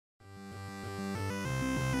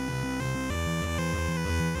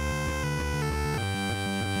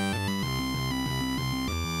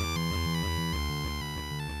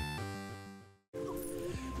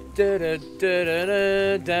Dude,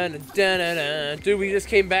 we just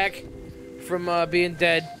came back from being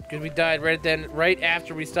dead because we died right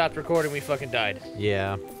after we stopped recording. We fucking died.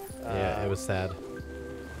 Yeah. Yeah, it was sad.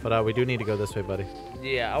 But we do need to go this way, buddy.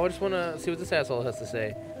 Yeah, I just want to see what this asshole has to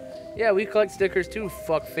say. Yeah, we collect stickers too,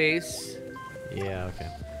 fuckface. Yeah, okay.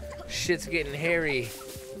 Shit's getting hairy.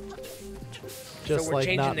 Just so we're like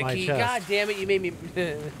changing not the my key. chest. God damn it, you made me.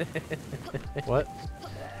 What?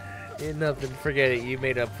 Ain't nothing. Forget it. You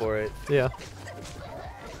made up for it. Yeah.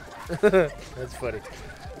 That's funny.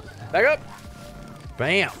 Back up.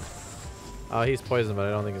 Bam. Oh, he's poisoned, but I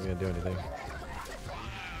don't think he's gonna do anything.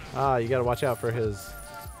 Ah, you gotta watch out for his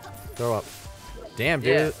throw up. Damn,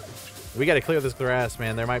 dude. Yeah. We gotta clear this grass,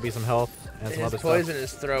 man. There might be some health and some other stuff. His poison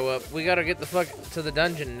is throw up. We gotta get the fuck to the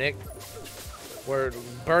dungeon, Nick. We're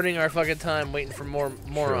burning our fucking time waiting for more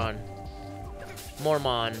moron.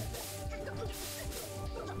 Mormon.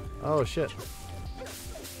 Oh shit.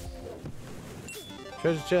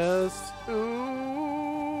 Treasure chest.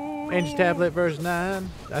 Ooh. Angel tablet version 9.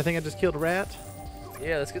 I think I just killed a rat.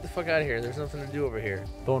 Yeah, let's get the fuck out of here. There's nothing to do over here.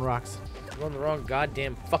 Throwing rocks. We're going the wrong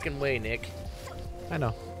goddamn fucking way, Nick. I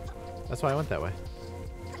know. That's why I went that way.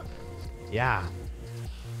 Yeah.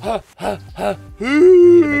 Ha ha ha.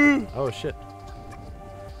 Oh shit.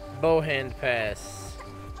 Bowhand pass.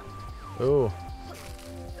 Ooh.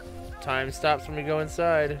 Time stops when we go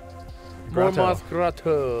inside. Grotto. Mormoth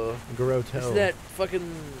Grotto. Grotto. Is that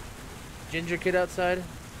fucking ginger kid outside?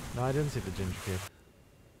 No, I didn't see the ginger kid.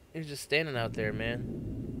 He's just standing out there,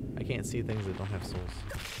 man. I can't see things that don't have souls.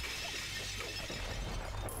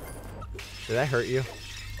 Did that hurt you?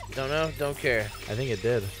 Don't know. Don't care. I think it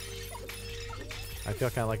did. I feel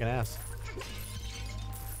kind of like an ass.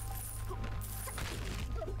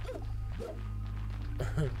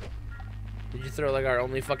 Did you throw like our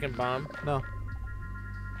only fucking bomb? No.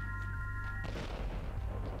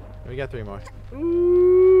 We got 3 more.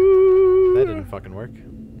 Ooh. That didn't fucking work.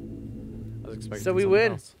 I was expecting So we something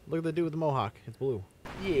win. else. Look at the dude with the mohawk. It's blue.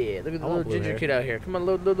 Yeah, look at the I want little blue ginger hair. kid out here. Come on,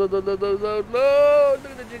 load, load, load, load, load, load, load, load.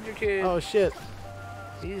 Look at the ginger kid. Oh shit.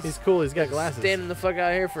 He's cool. He's got glasses. Standing the fuck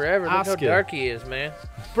out here forever. Look how Oscar. dark he is, man.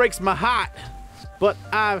 Breaks my heart. But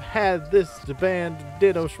I've had this band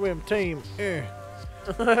Ditto swim team.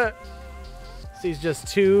 He's just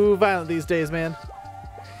too violent these days, man.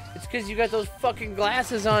 It's because you got those fucking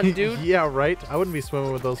glasses on, dude. Yeah, right. I wouldn't be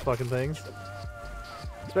swimming with those fucking things.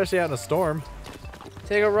 Especially out in a storm.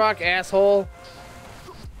 Take a rock, asshole.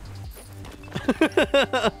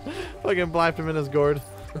 Fucking blapped him in his gourd.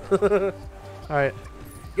 Alright.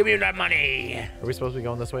 Give me that money. Are we supposed to be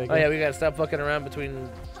going this way again? Oh, yeah, we gotta stop fucking around between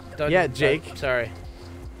dungeons. Yeah, Jake. Sorry.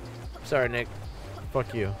 Sorry, Nick.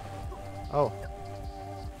 Fuck you. Oh.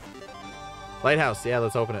 Lighthouse. Yeah,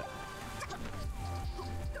 let's open it.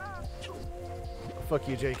 Fuck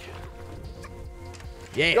you, Jake.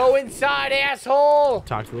 Yeah. Go inside, asshole.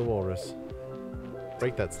 Talk to the walrus.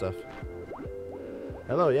 Break that stuff.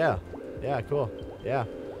 Hello, yeah. Yeah, cool. Yeah.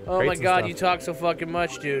 Oh Crates my and god, stuff. you talk so fucking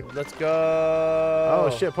much, dude. Let's go. Oh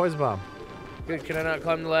shit, poison bomb. Good, can I not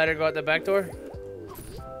climb the ladder and go out that back door?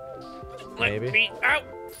 Maybe. Let me out.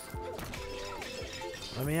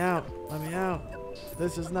 Let me out. Let me out.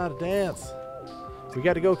 This is not a dance. We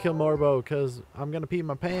gotta go kill Morbo, cause I'm gonna pee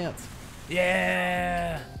my pants.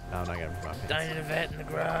 Yeah. No, I'm not gonna pee my pants. Dying in a vat in the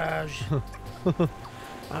garage.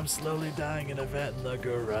 I'm slowly dying in a vat in the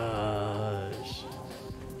garage.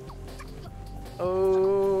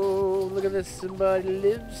 Oh, look at this. Somebody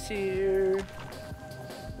lives here.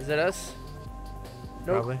 Is that us? Nope.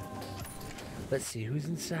 Probably. Let's see who's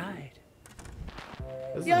inside.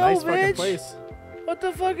 This is Yo, a nice fucking bitch. place. What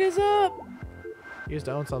the fuck is up? You used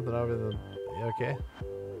to own something over the... You okay?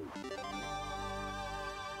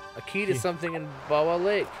 A key to something in Bawa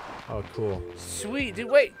Lake. Oh, cool. Sweet, dude.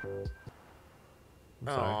 Wait. I'm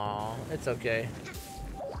sorry. Aw, it's okay.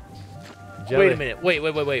 Jelly. Wait a minute.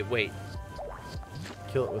 Wait.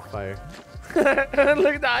 Kill it with fire. Look at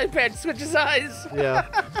the iPad switch his eyes. Yeah.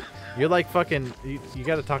 You're like fucking... You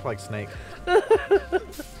gotta talk like Snake.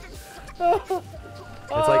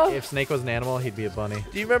 It's like if Snake was an animal, he'd be a bunny.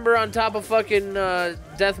 Do you remember on top of fucking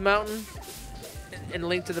Death Mountain in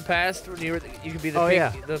Link to the Past when you could be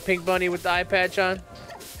the the pink bunny with the eye patch on?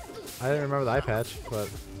 I didn't remember the eye patch, but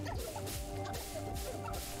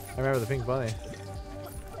I remember the pink bunny.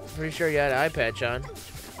 Pretty sure you had an eye patch on.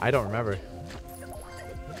 I don't remember.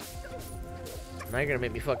 Now you're gonna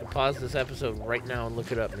make me fucking pause this episode right now and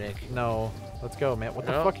look it up, Nick. No. Let's go, man. What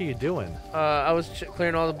the No. fuck are you doing? I was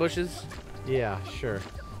clearing all the bushes. Yeah, sure.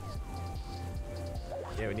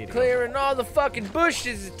 Yeah, we need to go. Clearing all the fucking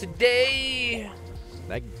bushes today.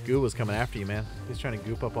 That goo was coming after you, man. He's trying to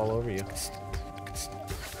goop up all over you.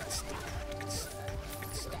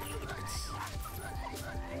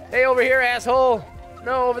 Hey, over here, asshole.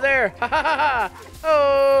 No, over there. Ha ha ha ha.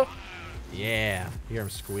 Oh. Yeah. You hear him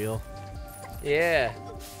squeal? Yeah.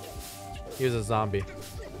 He was a zombie.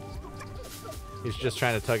 He's just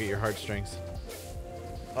trying to tug at your heartstrings.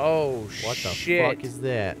 Oh, What the shit. fuck is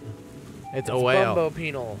that? It's a It's whale. Bumbo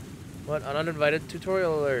penal. What? An uninvited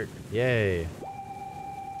tutorial alert. Yay.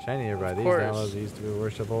 Shiny nearby. These course. downloads used to be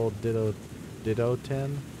worship old DItto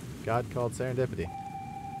 10. God called serendipity.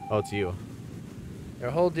 Oh, it's you. Their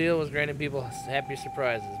whole deal was granting people happy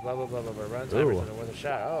surprises. Blah, blah, blah, blah, blah. Run timers Ooh. and they're worth a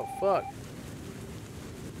shot. Oh, fuck.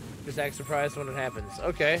 Just act surprised when it happens.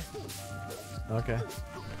 Okay. Okay.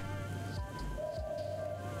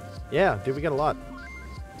 Yeah, dude, we got a lot.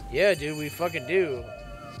 Yeah, dude, we fucking do.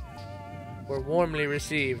 We're warmly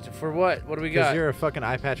received. For what? What do we Because got? you're a fucking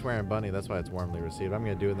eye patch wearing bunny. That's why it's warmly received. I'm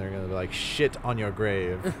going to do it and they're going to be like, shit on your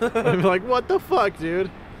grave. I'm be like, what the fuck, dude?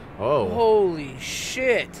 Oh. Holy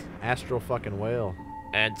shit. Astral fucking whale.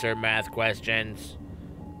 Answer math questions.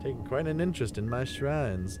 Taking quite an interest in my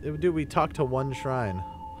shrines. Dude, we talked to one shrine.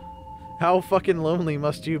 How fucking lonely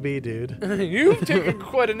must you be, dude? You've taken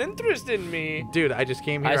quite an interest in me. Dude, I just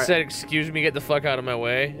came here. I said, excuse me, get the fuck out of my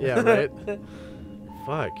way. Yeah, right?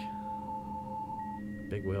 Fuck.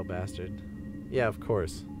 Big whale bastard. Yeah, of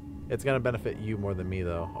course. It's gonna benefit you more than me,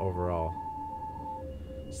 though, overall.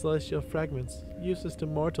 Celestial fragments, useless to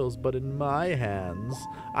mortals, but in my hands,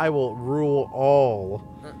 I will rule all.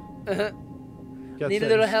 Need a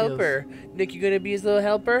little helper. Nick, you gonna be his little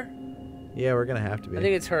helper? Yeah, we're gonna have to be. I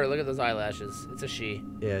think it's her. Look at those eyelashes. It's a she.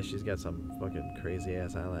 Yeah, she's got some fucking crazy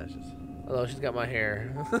ass eyelashes. Although she's got my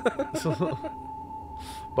hair.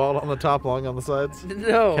 Bald on the top, long on the sides.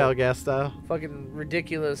 No. Cal Gas style. Fucking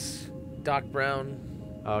ridiculous Doc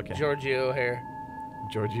Brown. Oh, okay. Giorgio hair.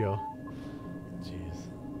 Giorgio. Jeez.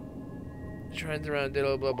 Trends around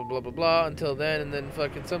ditto, blah, blah, blah, blah, blah, until then, and then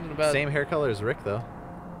fucking something about... Same hair color as Rick, though.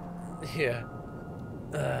 Yeah.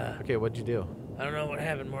 Okay, what'd you do? I don't know what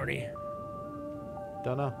happened, Morty.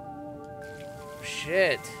 Don't know.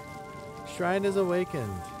 Shit. Shrine is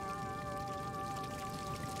awakened.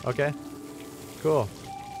 Okay. Cool.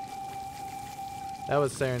 That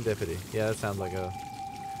was serendipity. Yeah, that sounds like a...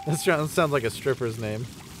 That sounds like a stripper's name.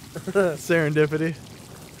 Serendipity.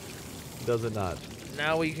 Does it not?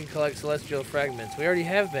 Now we can collect celestial fragments. We already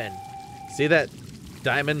have been. See that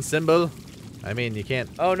diamond symbol? I mean, you can't.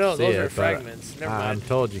 Oh no, see those it, are but fragments. Never mind. I'm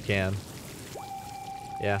told you can.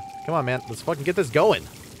 Yeah. Come on, man. Let's fucking get this going.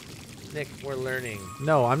 Nick, we're learning.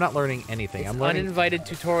 No, I'm not learning anything. It's I'm learning. uninvited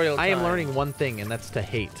tutorial time. I am learning one thing, and that's to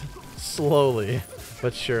hate. Slowly,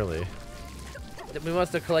 but surely. That we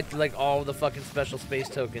must have collected like all the fucking special space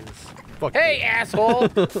tokens. Fuck Hey, you. asshole!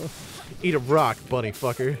 Eat a rock, bunny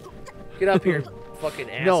fucker. Get up here, fucking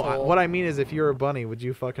No, asshole. what I mean is, if you're a bunny, would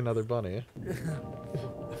you fuck another bunny?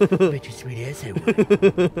 Bet you sweet ass I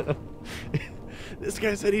would. This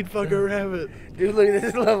guy said he'd fuck a rabbit. Dude, look at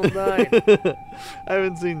this level 9. I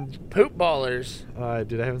haven't seen. Poop ballers.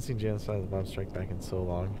 Dude, I haven't seen Jan's Silent Bomb Strike Back in so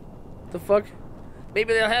long. The fuck?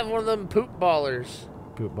 Maybe they'll have one of them poop ballers.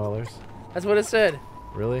 Poop ballers. That's what it said.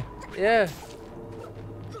 Really? Yeah.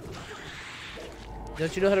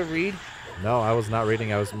 Don't you know how to read? No, I was not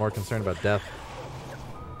reading. I was more concerned about death.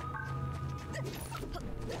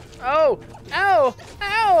 Oh! Ow!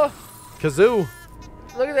 Ow! Kazoo!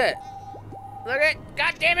 Look at that. Look at...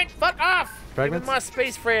 God damn it! Fuck off! Fragments? Give me my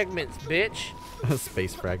space fragments, bitch.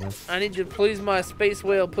 Space fragments. I need you to please my space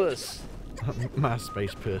whale puss. My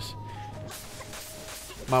space puss.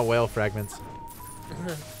 My whale fragments.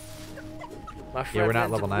 My Yeah, we're not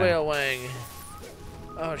fragmented level 9. whale wang.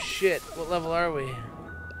 Oh shit! What level are we?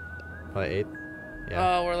 Probably 8.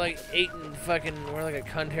 Yeah. Oh, we're like 8 and fucking... We're like a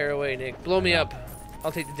cunt hair away, Nick. Blow me up.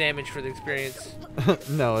 I'll take the damage for the experience.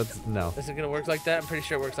 No, it's no. Is it gonna work like that? I'm pretty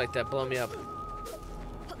sure it works like that. Blow me up.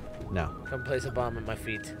 No. Come place a bomb at my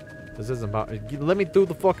feet. This isn't about. Let me through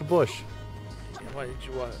the fucking bush. Why did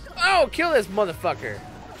you want? Oh, kill this motherfucker!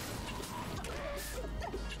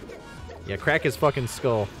 Yeah, crack his fucking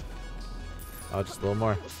skull. Oh, just a little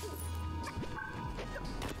more.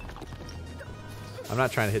 I'm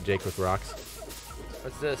not trying to hit Jake with rocks.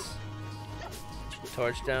 What's this?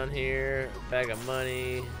 Torch down here. Bag of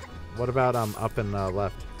money. What about up and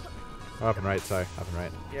left? Oh, up and right. Sorry, up and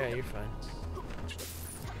right. Yeah, you're fine.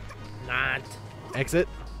 Not. Exit.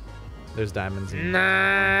 There's diamonds. And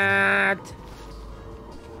Not.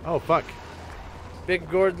 oh fuck. Big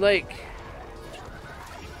Gourd Lake.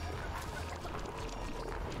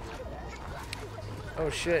 Oh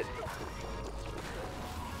shit.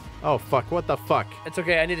 Oh fuck. What the fuck? It's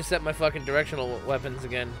okay. I need to set my fucking directional weapons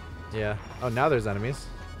again. Yeah. Oh, now there's enemies.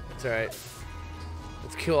 It's alright.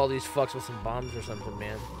 Let's kill all these fucks with some bombs or something,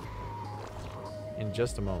 man. in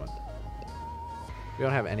just a moment. We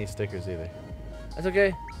don't have any stickers either. That's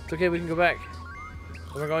okay. It's okay. We can go back.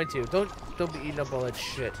 We're going to. Don't be eating up all that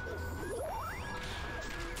shit.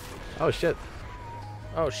 Oh shit.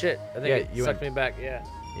 Oh shit. I think it sucked me back. Yeah.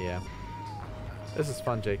 Yeah. This is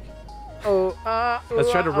fun, Jake. Oh.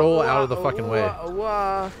 Let's try to roll out of the fucking way.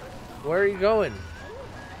 Where are you going?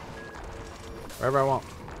 Wherever I want.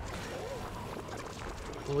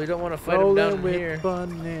 Well, we don't want to fight him down here.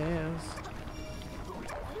 Bunnies.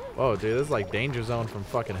 Whoa, dude, this is like danger zone from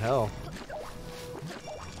fucking hell.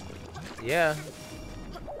 Yeah.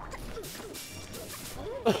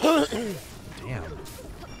 Damn.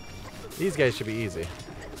 These guys should be easy.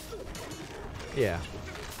 Yeah.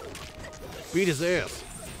 Beat his ass.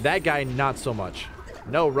 That guy, not so much.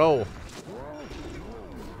 No, roll.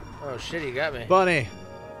 Oh shit, he got me. Bunny.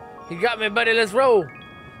 He got me, buddy. Let's roll.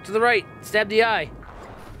 To the right. Stab the eye.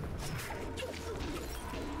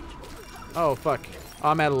 Oh, fuck. Oh,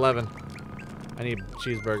 I'm at 11. I need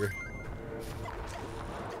cheeseburger.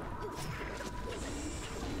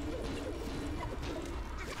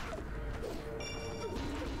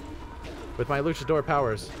 With my luchador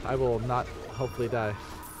powers, I will not hopefully die.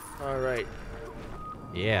 All right.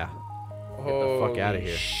 Yeah. Get the fuck out of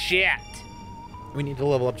here. Shit. We need to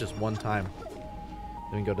level up just one time.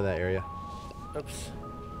 Then we can go to that area. Oops.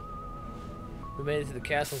 We made it to the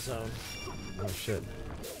castle zone. Oh, shit.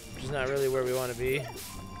 Which is not really where we want to be.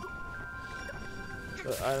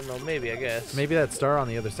 But I don't know. Maybe, I guess. Maybe that star on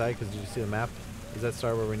the other side, because did you see the map? Is that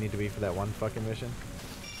star where we need to be for that one fucking mission?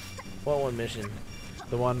 What one mission?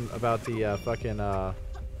 The one about the fucking,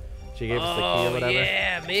 she gave us the key or whatever?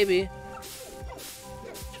 Yeah, maybe.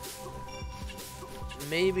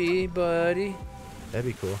 Maybe, buddy. That'd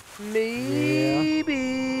be cool. Maybe.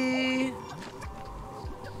 Yeah.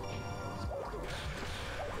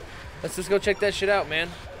 Let's just go check that shit out, man.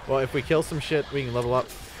 Well, if we kill some shit, we can level up.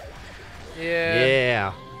 Yeah.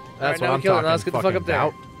 Yeah. That's right, what I'm talking Let's get the fuck up there.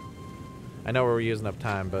 about. I know we're using up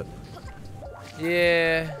time, but...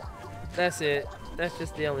 Yeah. That's it. That's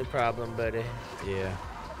just the only problem, buddy. Yeah.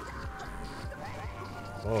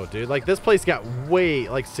 Oh, dude. Like, this place got way,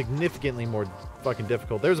 like, significantly more fucking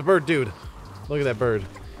difficult. There's a bird, dude. Look at that bird.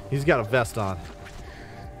 He's got a vest on.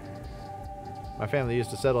 My family used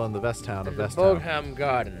to settle in the vest town of Vesttown. Bogham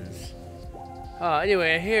Gardens.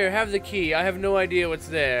 Anyway, here, have the key. I have no idea what's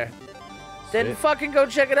there. Then Sweet. fucking go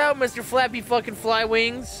check it out, Mr. Flappy fucking Fly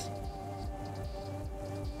Wings.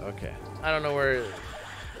 Okay. I don't know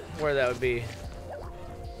where that would be.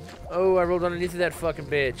 Oh, I rolled underneath of that fucking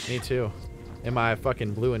bitch. Me too. In my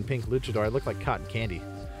fucking blue and pink luchador, I look like cotton candy.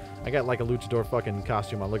 I got like a luchador fucking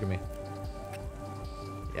costume on. Look at me.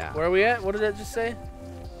 Yeah. Where are we at? What did that just say?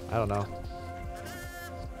 I don't know.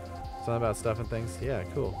 Something about stuff and things. Yeah,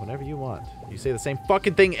 cool. Whenever you want. You say the same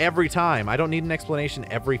fucking thing every time. I don't need an explanation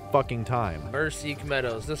every fucking time. Merseek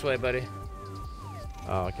Meadows. This way, buddy.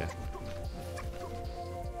 Oh, okay.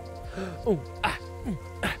 Ooh,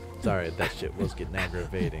 Sorry, that shit was getting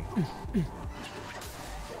aggravating.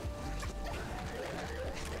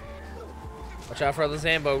 Watch out for the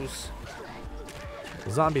Zambos.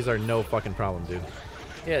 The zombies are no fucking problem, dude.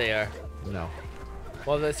 Yeah, they are. No.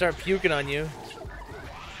 Well, they start puking on you.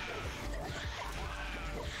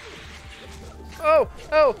 Oh!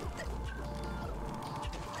 Oh!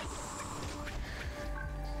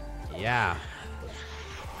 Yeah.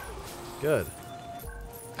 Good.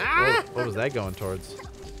 Ah! What was that going towards?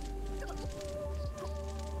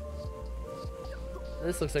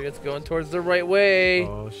 This looks like it's going towards the right way.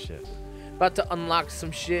 Oh, shit. About to unlock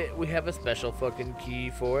some shit. We have a special fucking key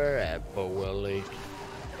for at Bowell Lake.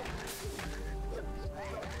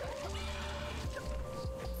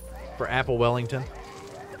 For Apple Wellington.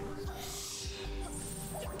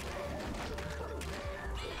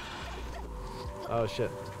 Oh, shit.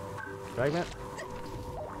 Fragment?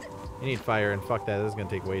 You need fire, and fuck that. This is going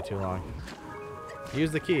to take way too long.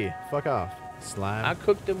 Use the key. Fuck off. Slime. I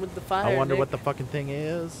cooked them with the fire. I wonder Nick. what the fucking thing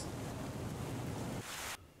is.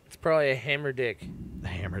 It's probably a hammer dick. A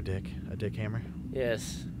hammer dick. A dick hammer.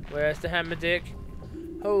 Yes. Where's the hammer dick?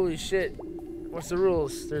 Holy shit. What's the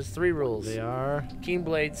rules? There's 3 rules. They are... Keen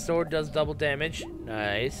blade, sword does double damage.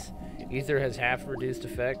 Nice. Ether has half reduced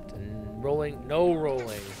effect. And rolling, no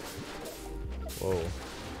rolling. Whoa.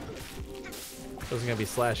 This is gonna be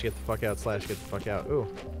slash, get the fuck out, slash, get the fuck out. Ooh.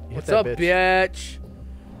 You What's hit that up, bitch?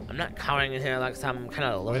 I'm not coming in here like some kind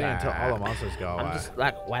of loser. Waiting until all the monsters go away. I'm just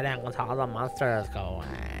like waiting until all the monsters go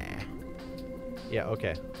away. Yeah,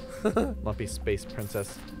 okay. Lumpy space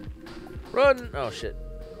princess. Run! Oh shit.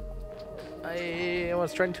 I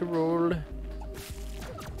was trying to roll.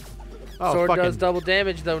 Oh, Sword fucking does double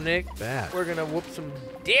damage though, Nick. bad. We're gonna whoop some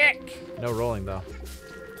dick. No rolling though.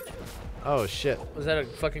 Oh shit. Was that a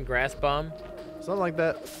fucking grass bomb? Something like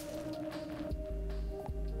that.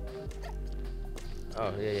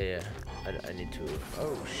 Oh yeah. I need to.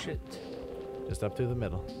 Oh shit. Just up through the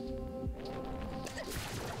middle.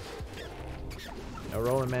 No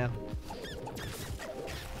rolling, man.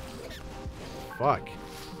 Fuck.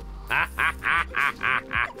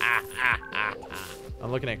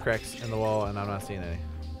 I'm looking at cracks in the wall and I'm not seeing any.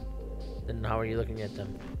 Then how are you looking at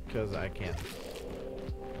them? Because I can't.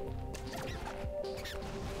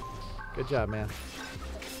 Good job, man.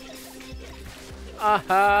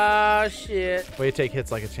 Aha, shit. Way to take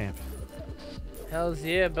hits like a champ. Hells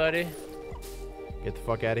yeah, buddy. Get the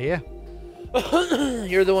fuck out of here.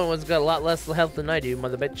 You're the one who's got a lot less health than I do,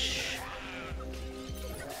 mother bitch.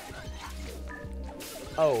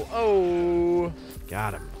 Oh.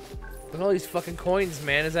 Got him. Look at all these fucking coins,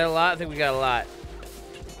 man. Is that a lot? I think we got a lot.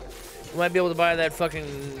 We might be able to buy that fucking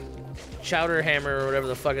chowder hammer or whatever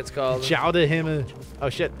the fuck it's called. Chowder him. Oh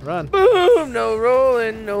shit, run. Boom! No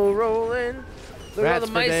rolling, no rolling. Look at all the Rats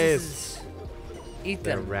for days. mice. Eat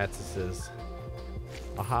They're them. ratses.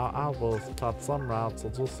 Aha, I will pop some rats.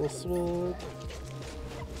 Just so swoop.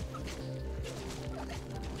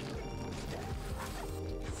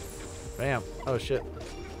 Bam. Oh shit.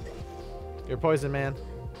 You're poison, man.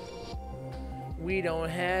 We don't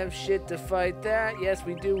have shit to fight that. Yes,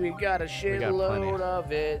 we do. We got a shitload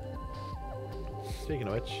of it. Speaking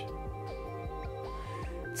of which.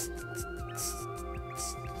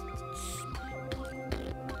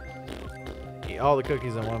 Eat all the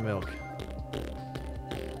cookies in one milk.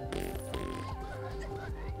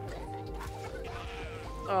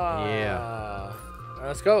 Yeah.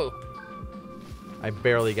 Let's go. I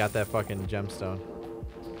barely got that fucking gemstone.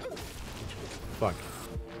 Fuck.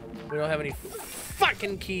 We don't have any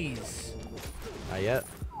fucking keys. Not yet.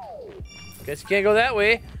 Guess you can't go that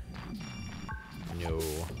way. No.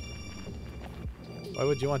 Why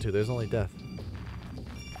would you want to? There's only death.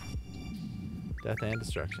 Death and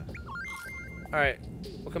destruction. Alright.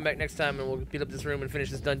 We'll come back next time and we'll beat up this room and finish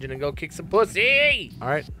this dungeon and go kick some pussy!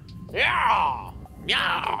 Alright. Yeah!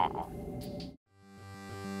 Yeah!